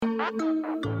'20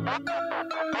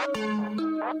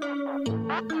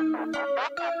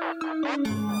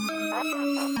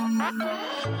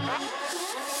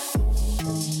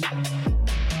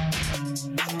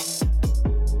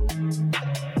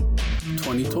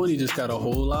 just got a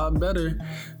whole lot better.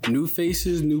 New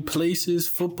faces, new places.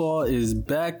 Football is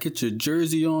back. Get your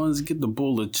jersey on. Get the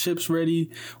bowl of chips ready.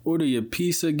 Order your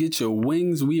pizza. Get your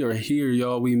wings. We are here,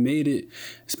 y'all. We made it.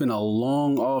 It's been a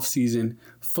long off season.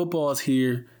 Football is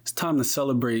here. It's time to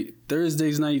celebrate.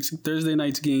 Thursday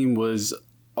night's game was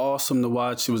awesome to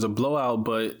watch. It was a blowout,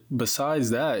 but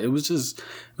besides that, it was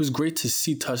great to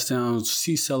see touchdowns,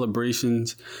 see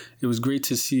celebrations. It was great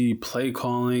to see play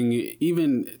calling,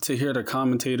 even to hear the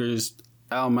commentators,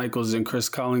 Al Michaels and Chris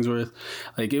Collingsworth.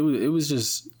 Like it was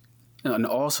just an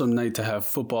awesome night to have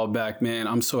football back, man.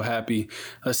 I'm so happy.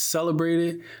 Let's celebrate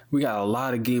it. We got a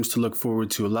lot of games to look forward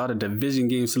to, a lot of division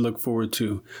games to look forward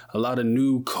to, a lot of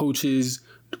new coaches,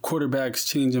 quarterbacks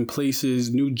changing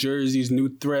places, new jerseys, new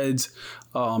threads.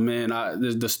 Oh man,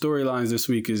 the storylines this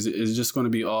week is just going to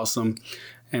be awesome.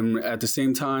 And at the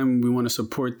same time, we want to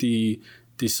support the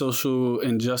social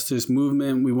injustice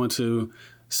movement. We want to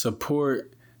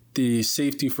support the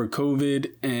safety for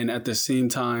COVID, and at the same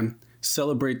time,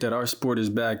 celebrate that our sport is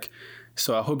back.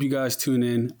 So I hope you guys tune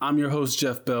in. I'm your host,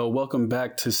 Jeff Bell. Welcome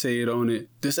back to Say It Own It.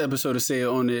 This episode of Say It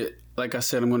Own It, like I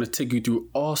said, I'm going to take you through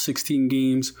all 16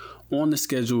 games on the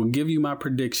schedule, give you my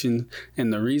prediction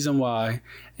and the reason why,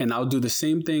 and I'll do the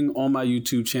same thing on my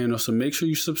YouTube channel. So make sure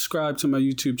you subscribe to my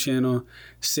YouTube channel,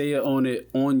 Say It Own It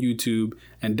on YouTube,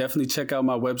 and definitely check out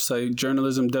my website,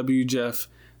 Journalism W Jeff.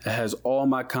 It has all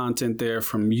my content there,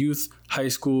 from youth, high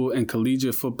school, and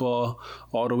collegiate football,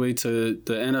 all the way to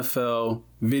the NFL,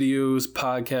 videos,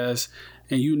 podcasts,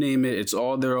 and you name it. It's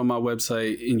all there on my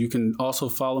website. And you can also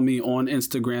follow me on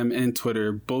Instagram and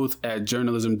Twitter, both at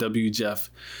Journalism W Jeff.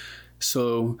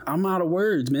 So I'm out of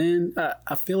words, man.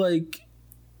 I feel like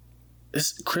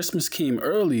this Christmas came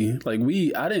early. Like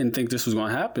I didn't think this was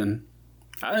going to happen.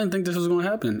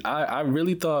 I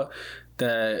really thought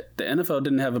that the NFL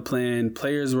didn't have a plan.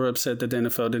 Players were upset that the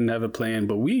NFL didn't have a plan,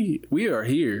 but we are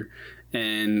here.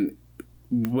 And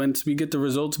once we get the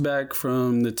results back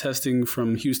from the testing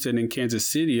from Houston and Kansas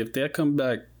City, if that comes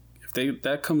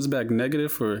back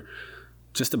negative for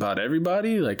just about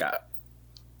everybody, like I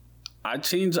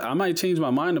might change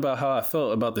my mind about how I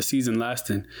felt about the season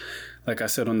lasting, like I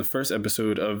said on the first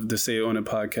episode of the Say It Own It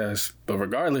podcast. But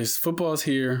regardless, football's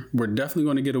here. We're definitely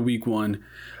going to get a week one.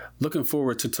 Looking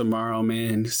forward to tomorrow,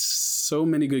 man. So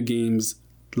many good games,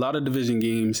 a lot of division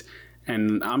games,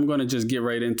 and I'm going to just get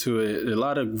right into it. A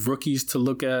lot of rookies to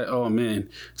look at. Oh, man.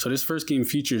 So this first game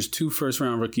features 2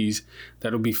 first-round rookies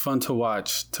that'll be fun to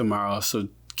watch tomorrow. So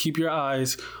keep your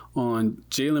eyes on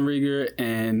Jalen Reagor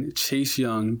and Chase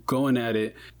Young going at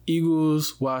it.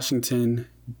 Eagles, Washington,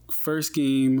 first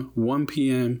game, 1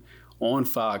 p.m. on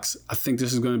Fox. I think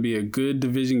this is going to be a good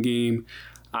division game.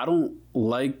 I don't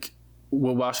like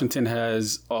what Washington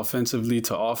has offensively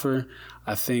to offer.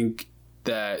 I think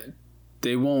that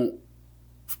they won't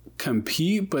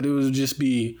compete, but it will just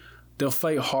be, they'll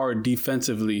fight hard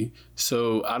defensively.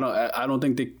 So I don't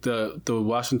think the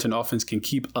Washington offense can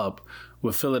keep up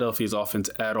with Philadelphia's offense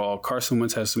at all. Carson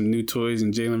Wentz has some new toys,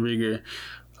 and Jalen Reagor,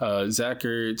 Zach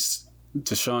Ertz,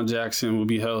 Deshaun Jackson will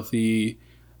be healthy.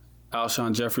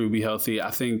 Alshon Jeffrey will be healthy.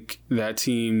 I think that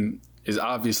team is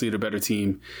obviously the better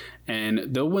team, and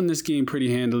they'll win this game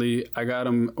pretty handily. I got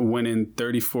them winning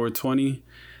 34-20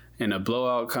 in a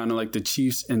blowout, kind of like the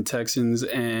Chiefs and Texans.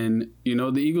 And, you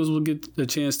know, the Eagles will get the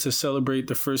chance to celebrate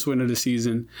the first win of the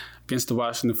season against the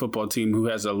Washington football team, who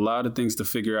has a lot of things to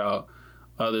figure out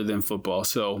other than football.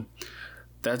 So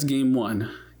that's game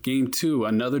 1. Game 2,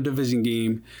 another division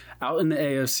game. Out in the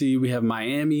AFC, we have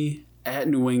Miami at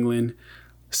New England.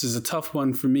 This is a tough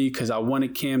one for me because I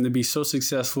wanted Cam to be so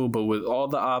successful, but with all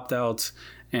the opt-outs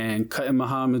and cutting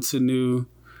Mohamed Sanu,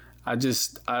 I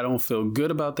don't feel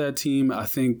good about that team. I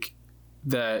think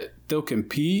that they'll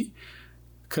compete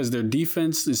because their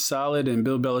defense is solid and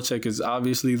Bill Belichick is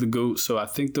obviously the GOAT, so I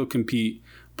think they'll compete.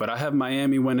 But I have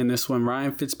Miami winning this one.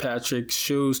 Ryan Fitzpatrick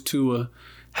shows Tua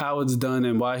how it's done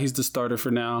and why he's the starter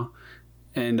for now.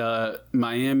 And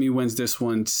Miami wins this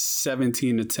one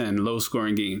 17-10,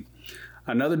 low-scoring game.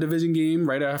 Another division game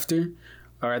right after,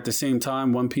 or at the same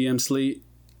time, 1 p.m. slate,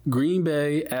 Green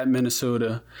Bay at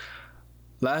Minnesota.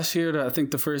 Last year, I think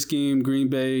the first game, Green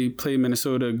Bay played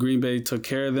Minnesota. Green Bay took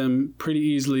care of them pretty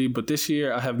easily. But this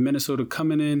year, I have Minnesota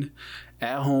coming in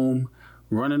at home,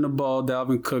 running the ball.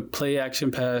 Dalvin Cook, play action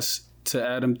pass to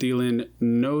Adam Thielen.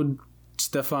 No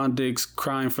Stephon Diggs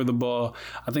crying for the ball.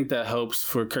 I think that helps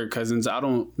for Kirk Cousins. I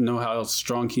don't know how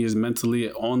strong he is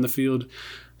mentally on the field.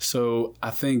 So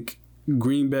I think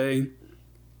Green Bay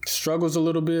struggles a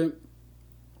little bit.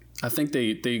 I think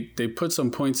they put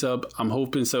some points up. I'm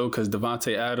hoping so because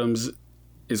Devontae Adams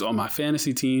is on my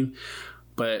fantasy team.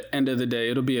 But end of the day,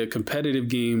 it'll be a competitive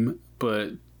game,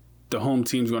 but the home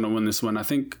team's going to win this one. I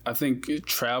think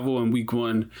travel in week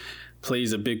 1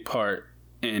 plays a big part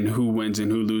in who wins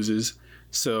and who loses.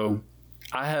 So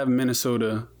I have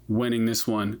Minnesota winning this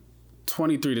one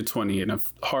 23-20 in a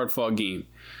hard-fought game.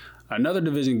 Another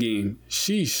division game.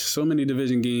 Sheesh, so many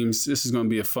division games. This is going to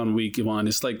be a fun week, Yvonne.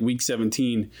 It's like week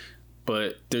 17,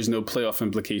 but there's no playoff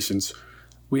implications.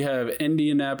 We have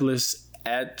Indianapolis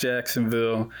at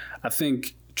Jacksonville. I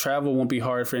think travel won't be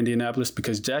hard for Indianapolis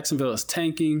because Jacksonville is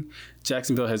tanking.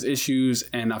 Jacksonville has issues,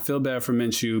 and I feel bad for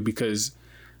Minshew because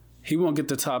he won't get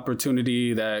the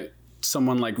opportunity that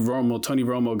someone like Tony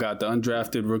Romo got. The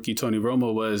undrafted rookie Tony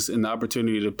Romo was in the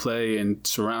opportunity to play and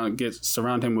surround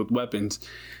him with weapons.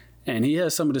 And he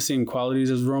has some of the same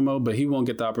qualities as Romo, but he won't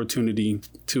get the opportunity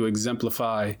to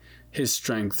exemplify his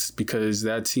strengths because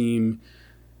that team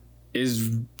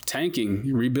is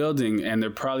tanking, rebuilding, and they're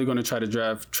probably going to try to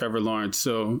draft Trevor Lawrence.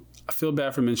 So I feel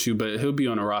bad for Minshew, but he'll be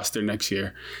on a roster next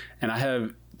year. And I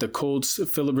have the Colts,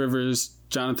 Phillip Rivers,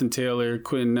 Jonathan Taylor,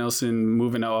 Quentin Nelson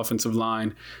moving that offensive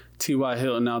line, T.Y.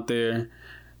 Hilton out there.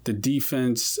 The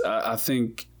defense, I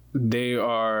think they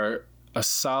are a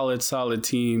solid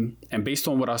team. And based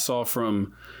on what I saw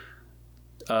from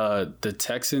the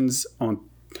Texans on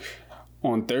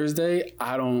Thursday,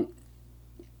 I don't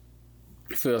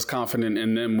feel as confident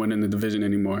in them winning the division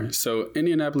anymore. So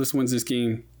Indianapolis wins this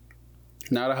game.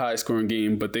 Not a high-scoring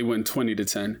game, but they win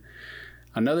 20-10.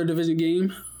 Another division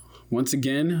game. Once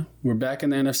again, we're back in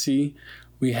the NFC.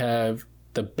 We have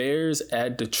the Bears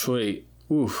at Detroit.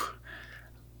 Oof.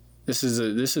 This is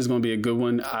going to be a good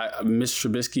one. Mitch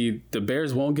Trubisky, the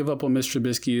Bears won't give up on Mitch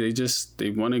Trubisky. They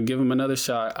want to give him another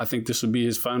shot. I think this will be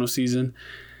his final season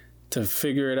to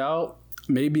figure it out.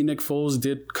 Maybe Nick Foles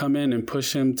did come in and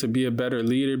push him to be a better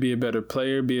leader, be a better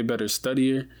player, be a better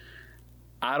studier.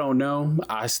 I don't know.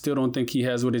 I still don't think he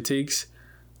has what it takes,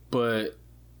 but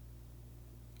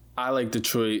I like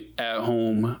Detroit at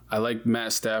home. I like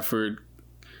Matt Stafford.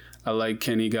 I like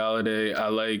Kenny Galladay. I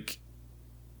like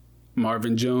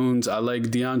Marvin Jones. I like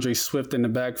DeAndre Swift in the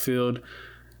backfield.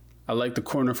 I like the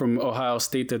corner from Ohio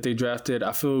State that they drafted.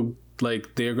 I feel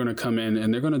like they're going to come in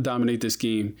and they're going to dominate this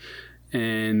game.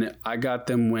 And I got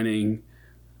them winning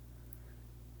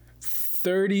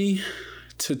 30-20,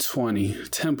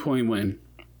 10-point win.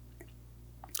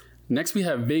 Next, we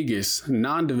have Vegas,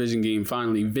 non-division game,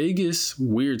 finally. Vegas,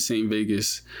 weird St.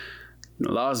 Vegas,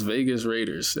 Las Vegas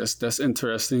Raiders. That's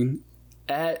interesting.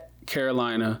 At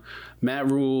Carolina,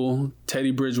 Matt Rule,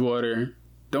 Teddy Bridgewater.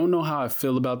 Don't know how I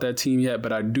feel about that team yet,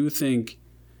 but I do think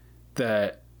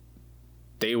that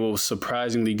they will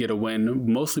surprisingly get a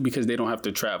win, mostly because they don't have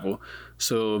to travel.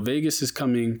 So Vegas is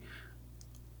coming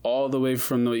all the way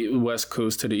from the West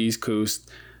Coast to the East Coast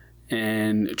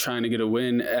and trying to get a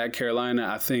win at Carolina.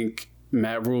 I think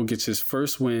Matt Rule gets his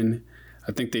first win.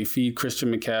 I think they feed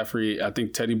Christian McCaffrey. I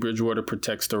think Teddy Bridgewater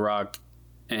protects the rock.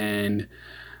 And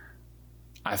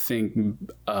I think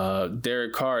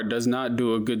Derek Carr does not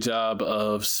do a good job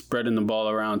of spreading the ball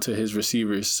around to his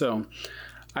receivers. So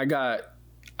I got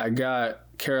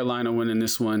Carolina winning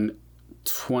this one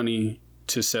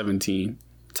 20-17.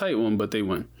 Tight one, but they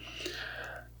win.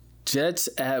 Jets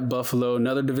at Buffalo,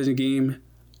 another division game.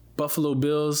 Buffalo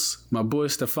Bills, my boy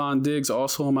Stephon Diggs,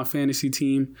 also on my fantasy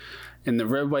team. In the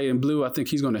red, white, and blue, I think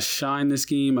he's going to shine this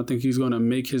game. I think he's going to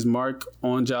make his mark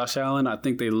on Josh Allen. I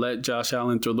think they let Josh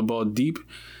Allen throw the ball deep.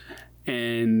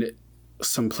 And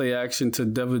some play action to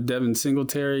Devin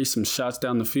Singletary, some shots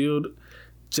down the field.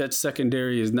 Jets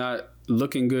secondary is not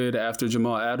looking good after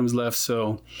Jamal Adams left.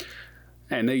 You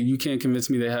can't convince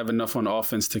me they have enough on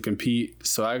offense to compete.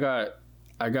 So I got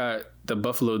the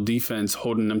Buffalo defense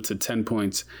holding them to 10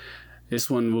 points. This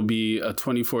one will be a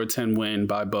 24-10 win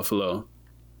by Buffalo.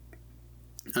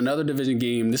 Another division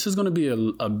game. This is going to be a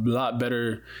lot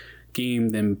better game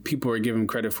than people are giving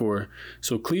credit for.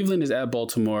 So Cleveland is at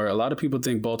Baltimore. A lot of people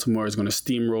think Baltimore is going to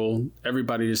steamroll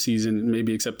everybody this season,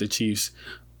 maybe except the Chiefs.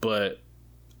 But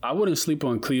I wouldn't sleep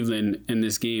on Cleveland in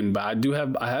this game. But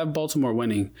I have Baltimore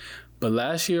winning. But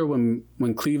last year when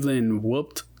Cleveland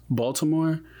whooped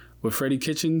Baltimore with Freddie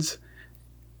Kitchens,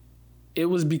 it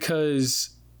was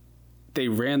because they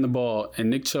ran the ball and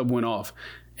Nick Chubb went off.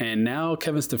 And now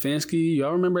Kevin Stefanski,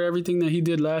 y'all remember everything that he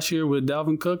did last year with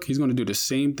Dalvin Cook? He's going to do the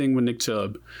same thing with Nick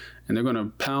Chubb. And they're going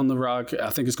to pound the rock. I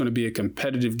think it's going to be a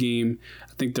competitive game.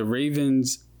 I think the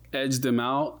Ravens edged them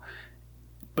out,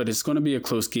 but it's going to be a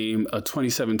close game, a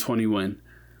 27-20 win.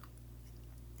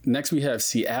 Next, we have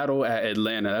Seattle at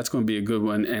Atlanta. That's going to be a good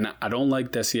one. And I don't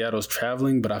like that Seattle's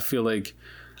traveling, but I feel like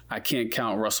I can't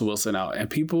count Russell Wilson out. And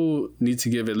people need to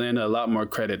give Atlanta a lot more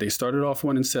credit. They started off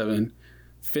 1-7,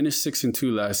 finished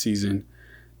 6-2 last season.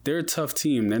 They're a tough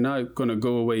team. They're not going to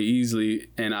go away easily.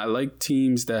 And I like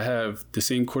teams that have the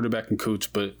same quarterback and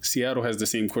coach, but Seattle has the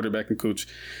same quarterback and coach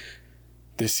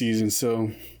this season. So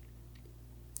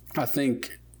I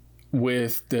think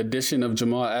with the addition of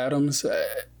Jamal Adams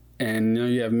and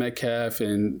you have Metcalf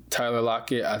and Tyler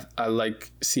Lockett, I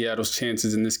like Seattle's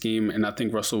chances in this game, and I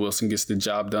think Russell Wilson gets the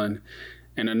job done.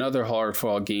 And another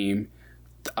hard-fought game,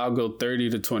 I'll go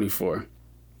 30-24.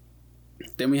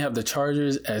 Then we have the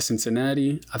Chargers at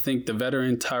Cincinnati. I think the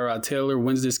veteran Tyrod Taylor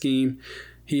wins this game.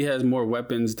 He has more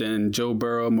weapons than Joe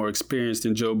Burrow, more experience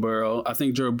than Joe Burrow. I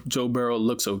think Joe Burrow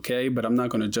looks okay, but I'm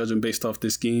not going to judge him based off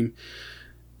this game.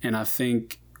 And I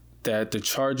think that the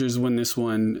Chargers win this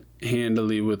one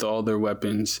handily with all their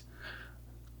weapons,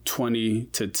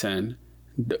 20-10.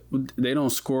 They don't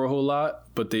score a whole lot,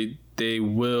 but they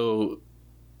will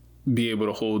be able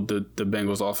to hold the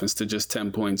Bengals offense to just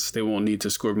 10 points. They won't need to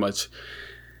score much.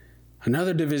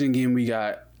 Another division game, we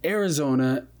got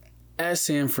Arizona at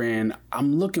San Fran.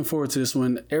 I'm looking forward to this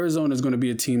one. Arizona is going to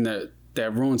be a team that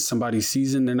ruins somebody's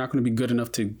season. They're not going to be good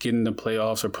enough to get in the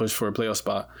playoffs or push for a playoff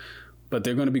spot, but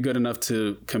they're going to be good enough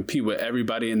to compete with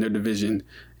everybody in their division.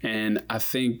 And I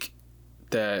think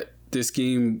that this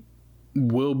game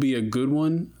will be a good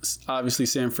one. Obviously,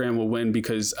 San Fran will win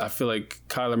because I feel like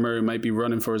Kyler Murray might be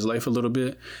running for his life a little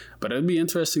bit. But it'll be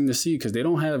interesting to see because they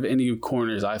don't have any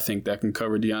corners, I think, that can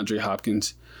cover DeAndre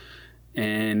Hopkins.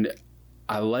 And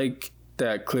I like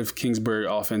that Cliff Kingsbury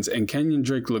offense. And Kenyon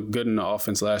Drake looked good in the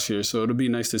offense last year, so it'll be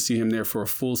nice to see him there for a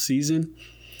full season.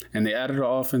 And they added an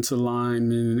offensive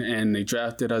lineman, and they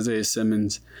drafted Isaiah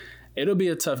Simmons. It'll be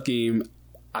a tough game.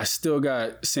 I still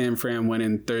got San Fran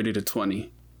winning 30-20.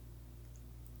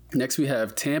 Next, we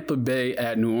have Tampa Bay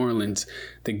at New Orleans.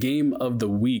 The game of the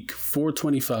week,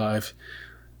 425.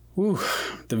 Woo,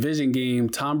 division game.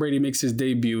 Tom Brady makes his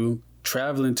debut,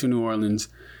 traveling to New Orleans.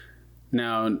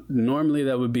 Now, normally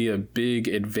that would be a big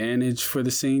advantage for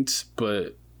the Saints,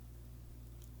 but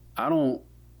I don't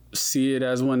see it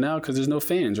as one now because there's no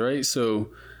fans, right?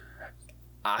 So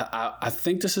I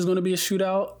think this is going to be a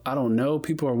shootout. I don't know.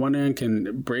 People are wondering,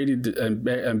 can Brady,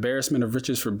 embarrassment of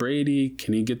riches for Brady,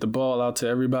 can he get the ball out to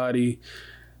everybody?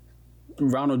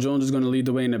 Ronald Jones is going to lead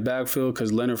the way in the backfield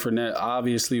because Leonard Fournette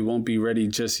obviously won't be ready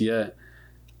just yet.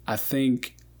 I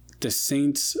think the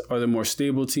Saints are the more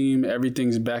stable team.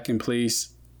 Everything's back in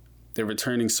place. They're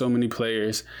returning so many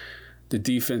players. The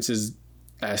defense is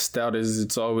as stout as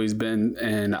it's always been,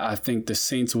 and I think the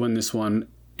Saints win this one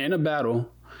in a battle,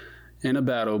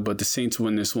 but the Saints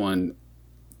win this one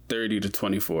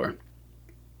 30-24.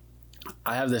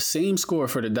 I have the same score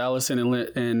for the Dallas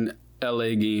and LA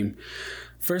game.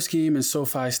 First game in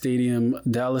SoFi Stadium,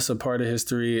 Dallas a part of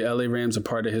history, LA Rams a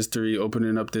part of history,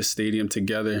 opening up this stadium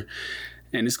together.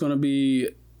 And it's going to be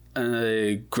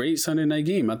a great Sunday night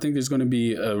game. I think there's going to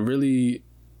be a really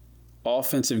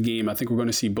offensive game. I think we're going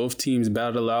to see both teams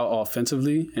battle out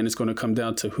offensively, and it's going to come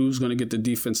down to who's going to get the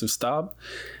defensive stop.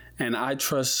 And I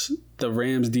trust the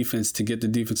Rams defense to get the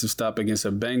defensive stop against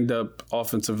a banged up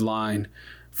offensive line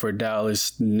for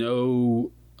Dallas.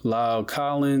 No Lyle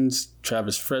Collins,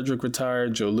 Travis Frederick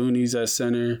retired, Joe Looney's at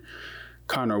center,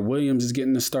 Connor Williams is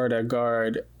getting the start at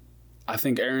guard. I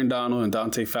think Aaron Donald and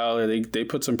Dante Fowler, they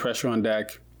put some pressure on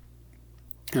Dak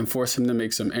and force him to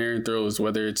make some errant throws,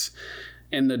 whether it's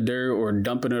in the dirt or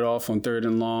dumping it off on 3rd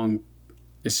and long.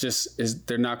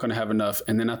 They're not going to have enough.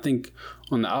 And then I think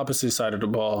on the opposite side of the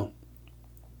ball,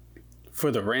 for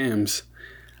the Rams,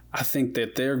 I think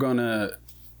that they're going to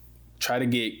try to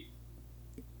get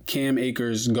Cam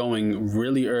Akers going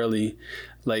really early,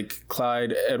 like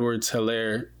Clyde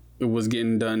Edwards-Helaire was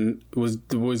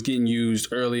getting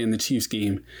used early in the Chiefs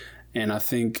game. And I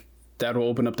think that'll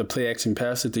open up the play action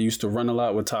pass that they used to run a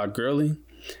lot with Todd Gurley.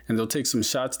 And they'll take some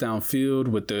shots downfield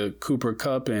with the Cooper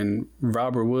Kupp and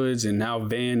Robert Woods and now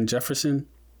Van Jefferson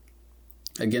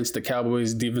against the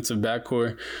Cowboys defensive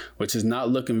backcourt, which is not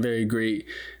looking very great.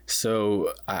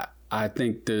 So I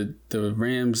think the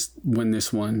Rams win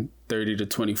this one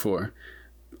 30-24.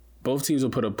 Both teams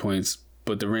will put up points,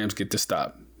 but the Rams get the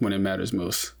stop when it matters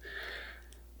most.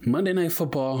 Monday Night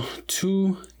Football,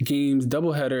 2 games,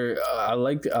 doubleheader. I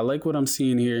like what I'm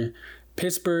seeing here.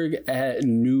 Pittsburgh at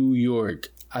New York.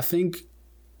 I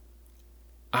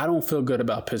don't feel good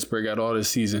about Pittsburgh at all this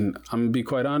season. I'm going to be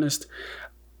quite honest.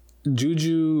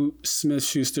 Juju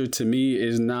Smith-Schuster, to me,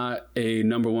 is not a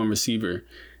number 1 receiver.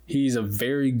 He's a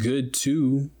very good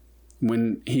 2.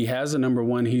 When he has a number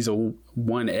 1, he's a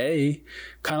 1A,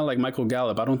 kind of like Michael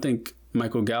Gallup. I don't think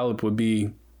Michael Gallup would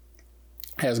be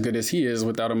as good as he is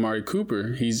without Amari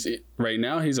Cooper. Right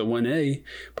now he's a 1A,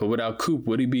 but without Coop,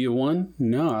 would he be a 1?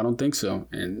 No, I don't think so.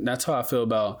 And that's how I feel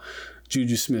about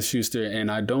Juju Smith-Schuster.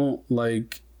 And I don't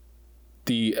like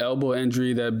the elbow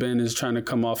injury that Ben is trying to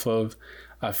come off of.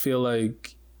 I feel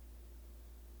like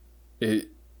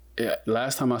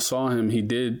last time I saw him, he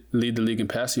did lead the league in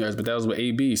passing yards, but that was with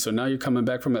AB. So now you're coming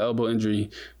back from an elbow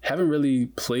injury. Haven't really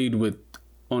played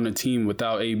on a team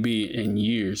without AB in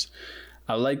years.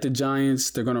 I like the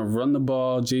Giants. They're going to run the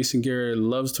ball. Jason Garrett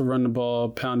loves to run the ball,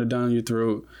 pound it down your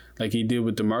throat like he did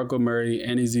with DeMarco Murray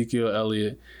and Ezekiel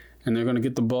Elliott. And they're going to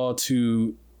get the ball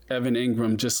to Evan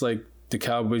Ingram just like the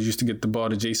Cowboys used to get the ball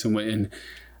to Jason Witten.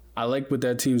 I like what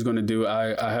that team's going to do.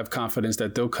 I have confidence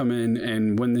that they'll come in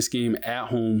and win this game at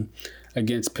home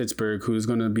against Pittsburgh, who's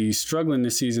going to be struggling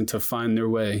this season to find their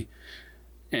way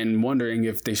and wondering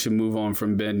if they should move on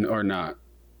from Ben or not.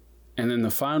 And then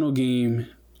the final game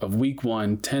of week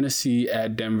 1, Tennessee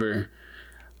at Denver.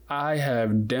 I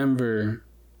have Denver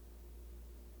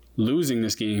losing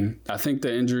this game. I think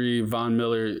the injury, Von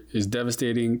Miller, is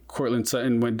devastating. Cortland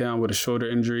Sutton went down with a shoulder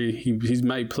injury. He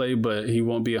might play, but he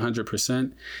won't be 100%.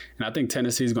 And I think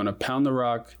Tennessee is going to pound the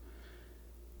rock,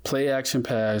 play action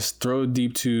pass, throw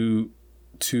deep to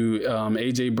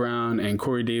A.J. Brown and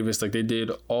Corey Davis like they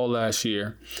did all last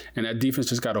year. And that defense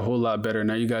just got a whole lot better.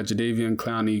 Now you got Jadeveon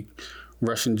Clowney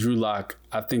rushing Drew Lock.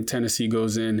 I think Tennessee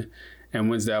goes in and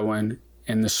wins that one.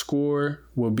 And the score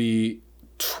will be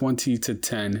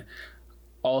 20-10.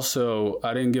 Also,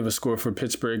 I didn't give a score for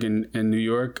Pittsburgh and New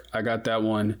York. I got that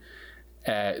one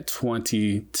at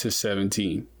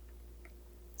 20-17.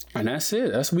 And that's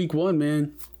it. That's week 1,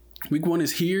 man. Week 1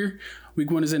 is here.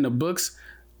 Week 1 is in the books.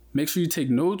 Make sure you take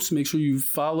notes. Make sure you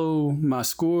follow my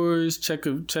scores. Check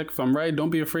if I'm right.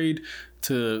 Don't be afraid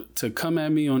to come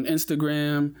at me on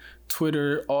Instagram,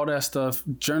 Twitter, all that stuff.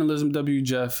 Journalism W.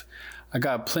 Jeff. I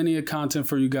got plenty of content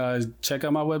for you guys. Check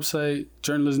out my website,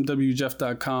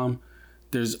 journalismwjeff.com.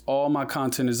 There's all my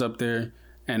content is up there,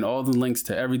 and all the links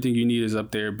to everything you need is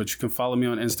up there. But you can follow me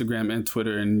on Instagram and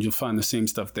Twitter, and you'll find the same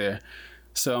stuff there.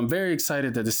 So I'm very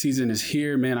excited that the season is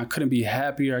here, man. I couldn't be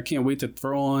happier. I can't wait to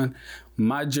throw on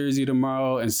my jersey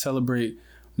tomorrow and celebrate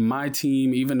my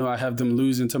team, even though I have them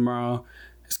losing tomorrow.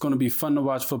 It's going to be fun to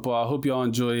watch football. I hope y'all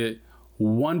enjoy it.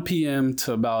 1 p.m.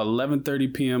 to about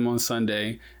 11:30 p.m. on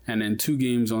Sunday, and then 2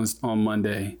 games on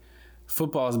Monday.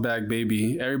 Football's back,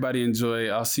 baby. Everybody enjoy.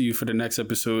 I'll see you for the next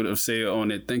episode of Say It, Own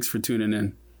It. Thanks for tuning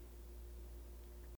in.